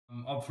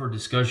Up for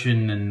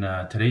discussion in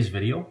today's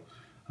video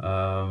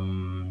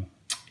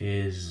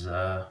is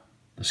the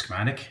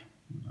schematic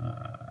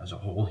as a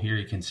whole. Here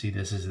you can see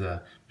this is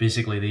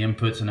basically the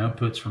inputs and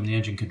outputs from the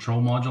engine control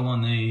module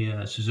on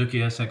the Suzuki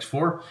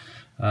SX4.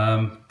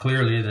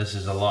 Clearly this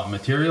is a lot of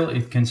material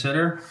to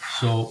consider,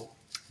 so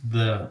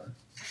the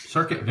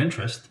circuit of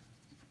interest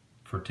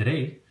for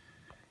today,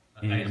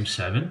 item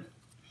 7,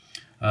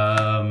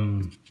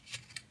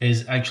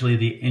 is actually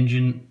the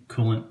engine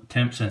coolant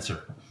temp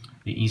sensor,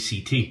 the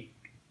E.C.T.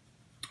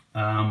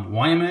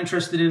 Why am I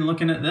interested in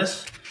looking at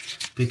this?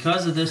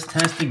 Because of this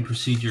testing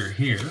procedure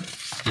here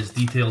is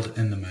detailed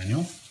in the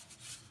manual.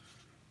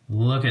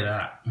 Look at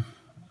that.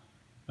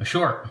 A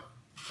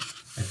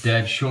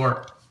dead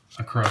short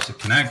across the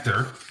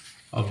connector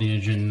of the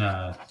engine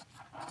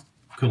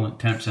coolant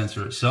temp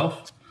sensor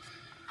itself.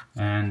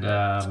 And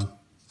it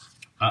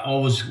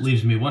always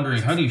leaves me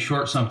wondering, how do you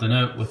short something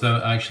out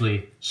without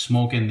actually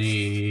smoking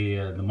the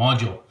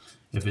module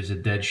if it's a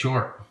dead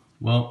short?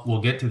 Well, we'll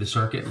get to the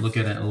circuit, look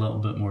at it in a little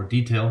bit more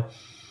detail,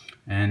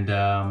 and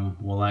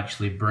we'll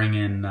actually bring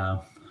in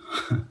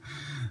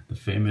the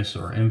famous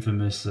or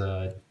infamous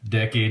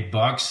decade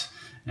box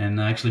and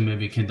actually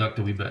maybe conduct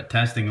a wee bit of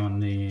testing on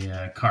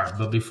the car.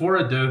 But before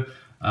I do,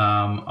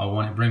 I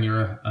want to bring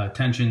your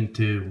attention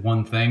to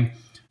one thing.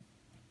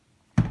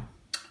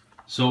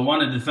 So I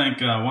wanted to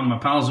thank one of my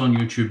pals on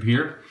YouTube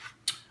here.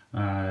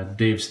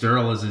 Dave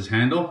Sterl is his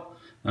handle.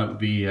 That would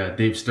be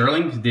Dave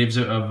Sterling. Dave's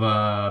out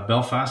of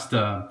Belfast,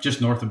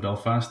 just north of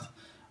Belfast,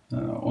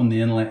 on the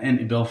inlet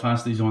into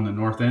Belfast. He's on the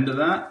north end of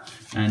that.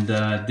 And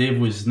Dave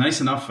was nice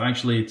enough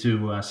actually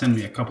to send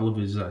me a couple of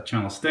his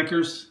channel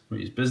stickers for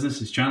his business,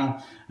 his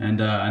channel,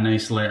 and a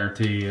nice letter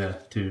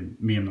to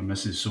me and my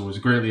missus. So it was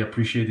greatly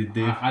appreciated,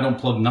 Dave. I don't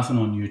plug nothing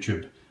on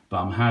YouTube,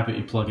 but I'm happy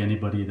to plug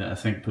anybody that I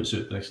think puts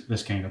out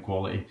this kind of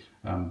quality,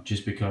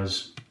 just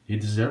because he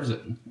deserves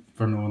it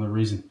for no other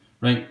reason.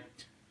 Right,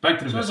 back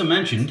to the video. As I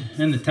mentioned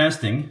in the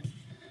testing,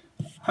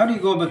 how do you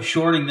go about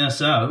shorting this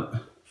out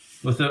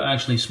without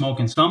actually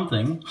smoking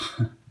something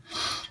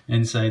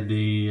inside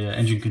the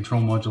engine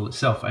control module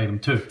itself, item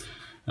 2.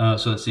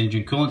 So that's the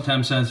engine coolant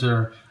temp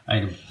sensor.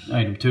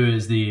 Item 2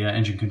 is the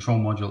engine control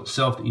module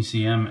itself, the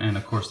ECM, and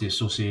of course the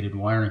associated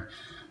wiring.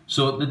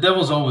 So the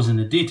devil's always in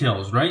the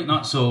details, right?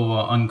 Not so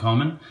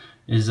uncommon.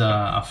 Is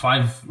a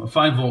 5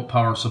 volt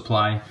power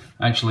supply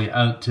actually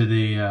out to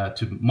the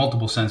to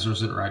multiple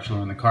sensors that are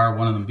actually on the car,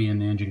 one of them being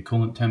the engine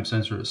coolant temp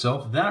sensor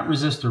itself. That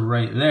resistor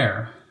right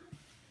there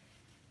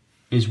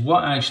is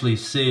what actually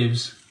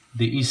saves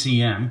the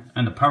ECM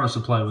and the power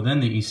supply within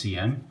the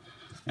ECM,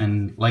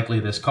 and likely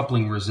this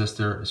coupling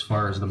resistor as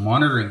far as the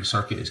monitoring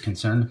circuit is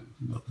concerned,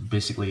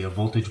 basically a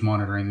voltage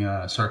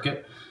monitoring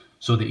circuit,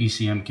 so the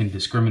ECM can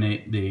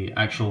discriminate the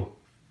actual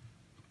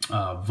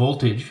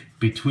voltage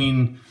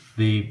between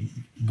the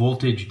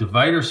voltage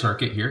divider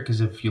circuit here, because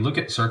if you look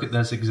at the circuit,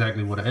 that's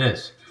exactly what it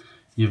is.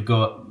 You've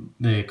got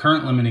the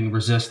current limiting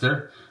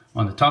resistor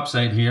on the top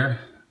side here,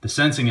 the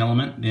sensing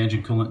element, the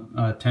engine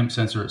coolant temp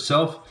sensor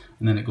itself,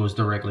 and then it goes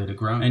directly to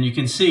ground. And you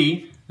can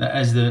see that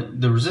as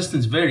the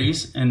resistance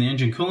varies in the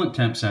engine coolant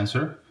temp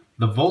sensor,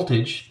 the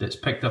voltage that's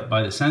picked up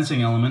by the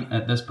sensing element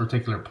at this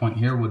particular point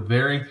here would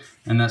vary,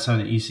 and that's how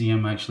the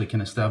ECM actually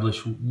can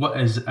establish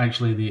what is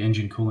actually the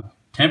engine coolant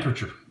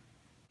temperature.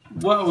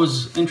 What I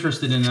was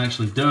interested in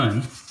actually doing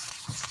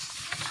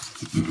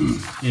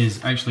is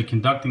actually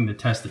conducting the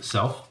test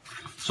itself.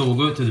 So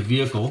we'll go to the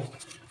vehicle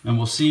and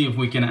we'll see if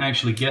we can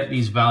actually get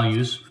these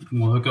values.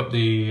 We'll hook up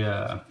the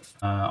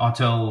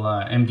Autel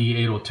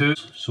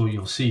MD802. So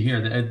you'll see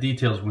here the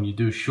details when you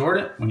do short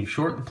it. When you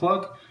short the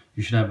plug,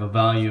 you should have a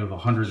value of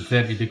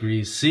 130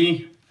 degrees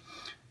C.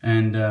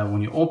 And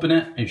when you open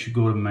it, it should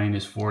go to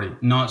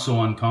 -40. Not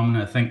so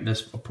uncommon. I think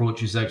this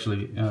approach is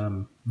actually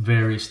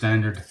very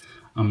standard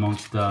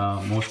amongst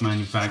most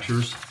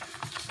manufacturers.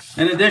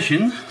 In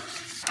addition,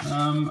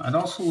 I'd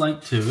also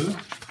like to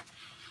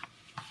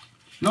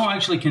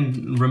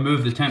can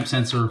remove the temp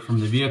sensor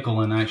from the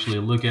vehicle and actually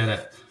look at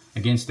it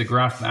against the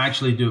graph,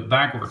 actually do it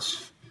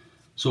backwards.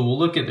 So we'll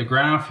look at the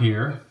graph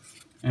here,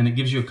 and it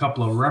gives you a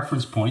couple of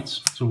reference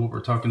points. So what we're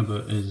talking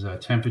about is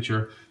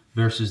temperature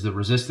versus the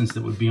resistance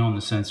that would be on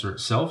the sensor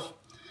itself.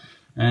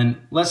 And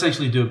let's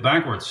actually do it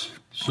backwards.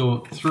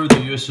 So through the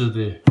use of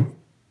the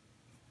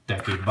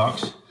decade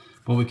box,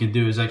 what we can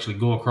do is actually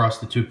go across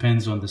the 2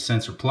 pins on the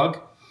sensor plug,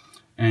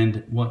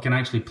 and we can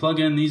actually plug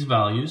in these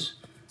values,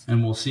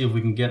 and we'll see if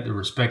we can get the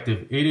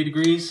respective 80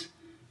 degrees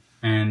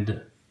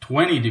and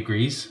 20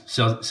 degrees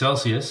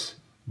Celsius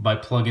by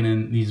plugging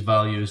in these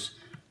values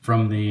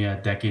from the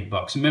decade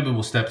box. And maybe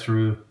we'll step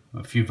through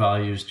a few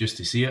values just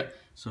to see it.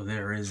 So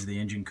there is the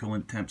engine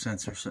coolant temp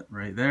sensor sitting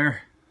right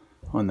there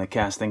on the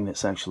casting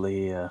that's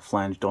actually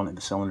flanged onto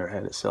the cylinder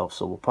head itself.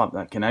 So we'll pop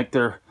that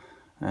connector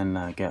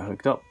and get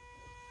hooked up.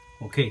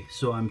 Okay,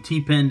 so I'm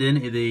T-pinned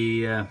into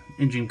the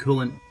engine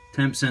coolant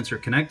temp sensor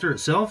connector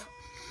itself.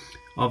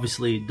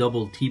 Obviously,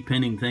 double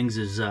T-pinning things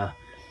is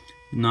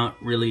not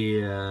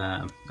really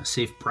a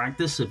safe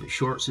practice. If it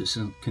shorts, it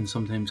can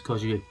sometimes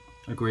cause you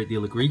a great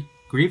deal of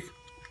grief.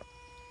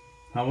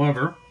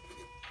 However,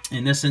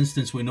 In this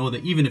instance, we know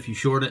that even if you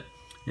short it,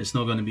 it's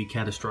not going to be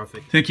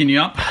catastrophic. Taking you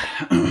up,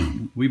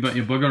 wee bit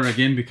of bugger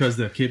again because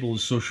the cable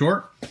is so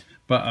short,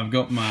 but I've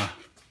got my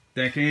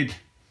Decade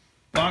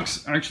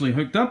box actually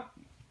hooked up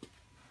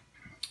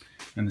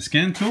and the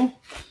scan tool,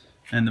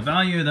 and the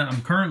value that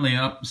I'm currently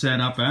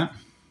set up at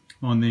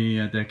on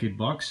the Decade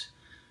box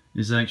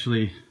is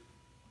actually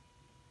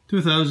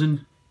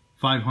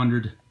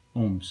 2,500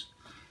 ohms.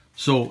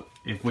 So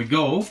if we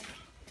go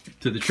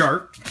to the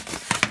chart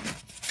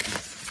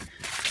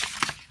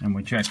and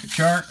we check the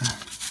chart,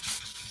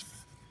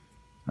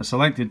 I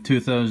selected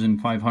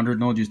 2,500,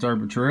 no, just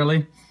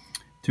arbitrarily,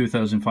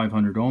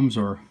 2,500 ohms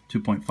or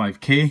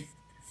 2.5K.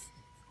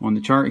 On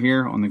the chart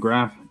here, on the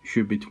graph,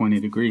 should be 20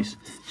 degrees.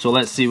 So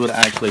let's see what it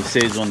actually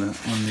says on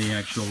the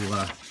actual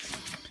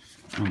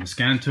on the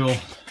scan tool,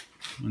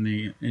 on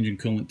the engine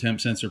coolant temp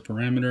sensor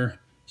parameter.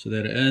 So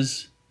there it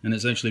is, and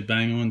it's actually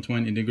bang on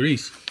 20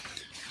 degrees.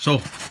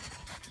 So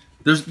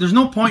there's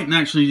no point in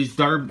actually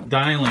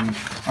dialing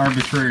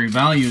arbitrary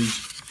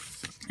values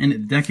in a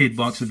Decade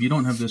box if you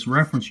don't have this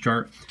reference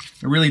chart.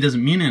 It really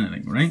doesn't mean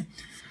anything, right?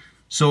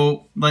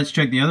 So let's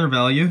check the other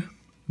value,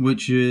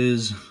 which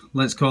is,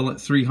 let's call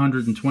it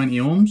 320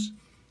 ohms,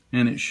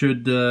 and it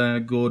should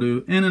go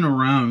to in and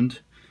around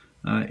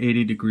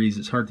 80 degrees.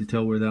 It's hard to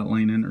tell where that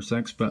line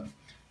intersects, but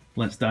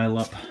let's dial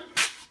up.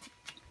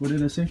 What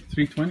did I say?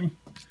 320?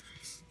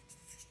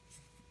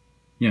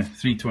 Yeah,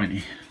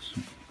 320.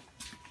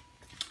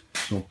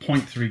 So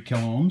 0.3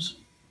 kilo ohms.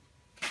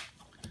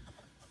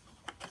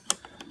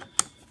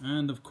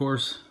 And of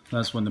course,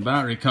 that's when the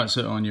battery cuts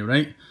out on you,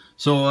 right?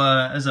 So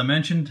as I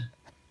mentioned,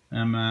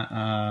 I'm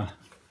at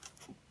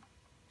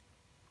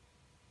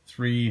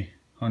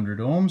 300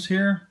 ohms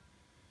here.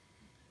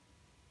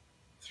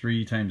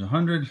 3 times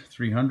 100,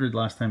 300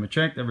 last time I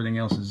checked. Everything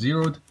else is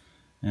zeroed.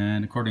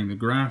 And according to the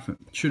graph, it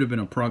should have been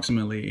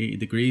approximately 80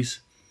 degrees.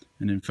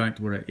 And in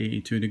fact, we're at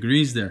 82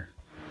 degrees there.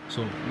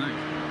 So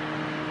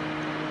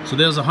nice. So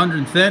there's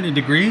 130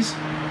 degrees.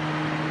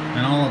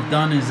 And all I've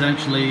done is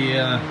actually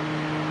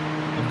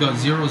I've got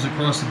zeros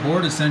across the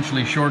board,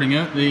 essentially shorting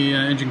out the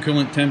engine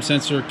coolant temp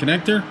sensor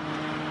connector,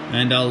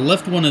 and I'll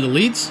lift one of the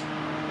leads,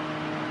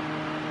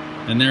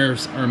 and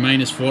there's our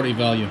minus 40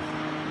 value.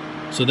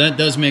 So that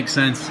does make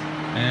sense,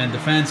 and the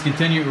fans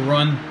continue to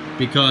run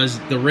because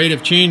the rate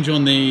of change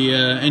on the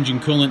engine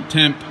coolant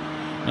temp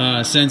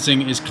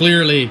sensing is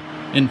clearly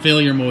in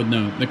failure mode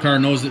now. The car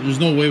knows that there's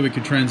no way we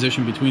could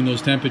transition between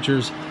those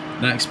temperatures.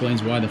 That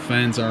explains why the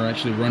fans are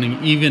actually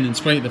running, even in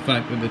spite of the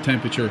fact that the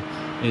temperature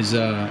is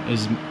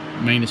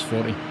minus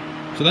 40.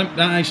 So that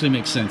actually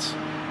makes sense.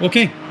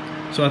 Okay,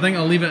 so I think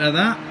I'll leave it at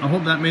that. I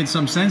hope that made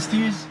some sense to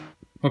you.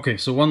 Okay,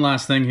 so one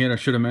last thing here I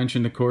should have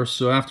mentioned, of course.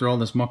 So after all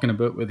this mucking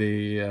about with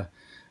the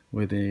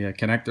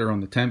connector on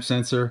the temp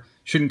sensor,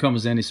 shouldn't come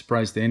as any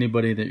surprise to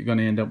anybody that you're going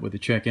to end up with a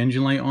check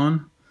engine light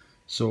on.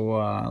 So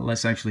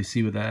let's actually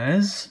see what that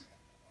is.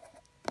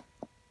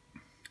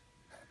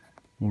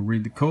 We'll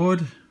read the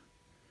code,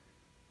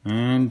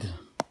 and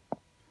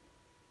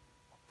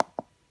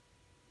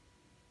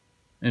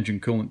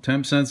engine coolant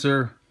temp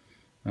sensor.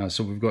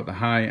 So we've got the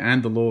high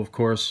and the low, of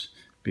course,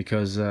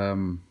 because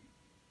of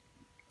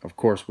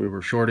course we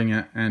were shorting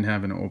it and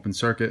having an open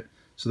circuit.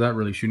 So that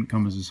really shouldn't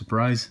come as a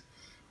surprise,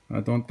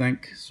 I don't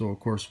think. So of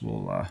course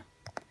we'll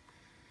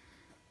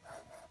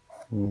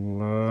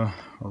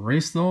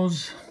erase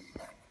those.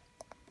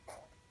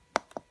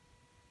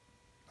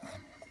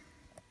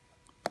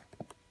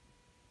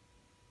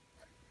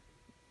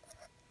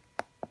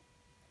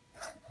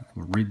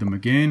 We'll read them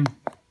again.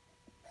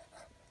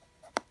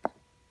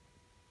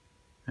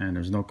 And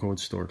there's no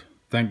code stored.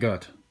 Thank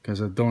God, because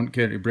I don't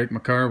care to break my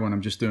car when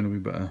I'm just doing a wee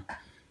bit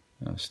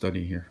of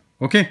study here.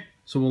 Okay,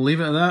 so we'll leave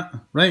it at that.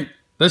 Right,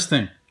 this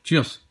time.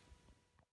 Cheers.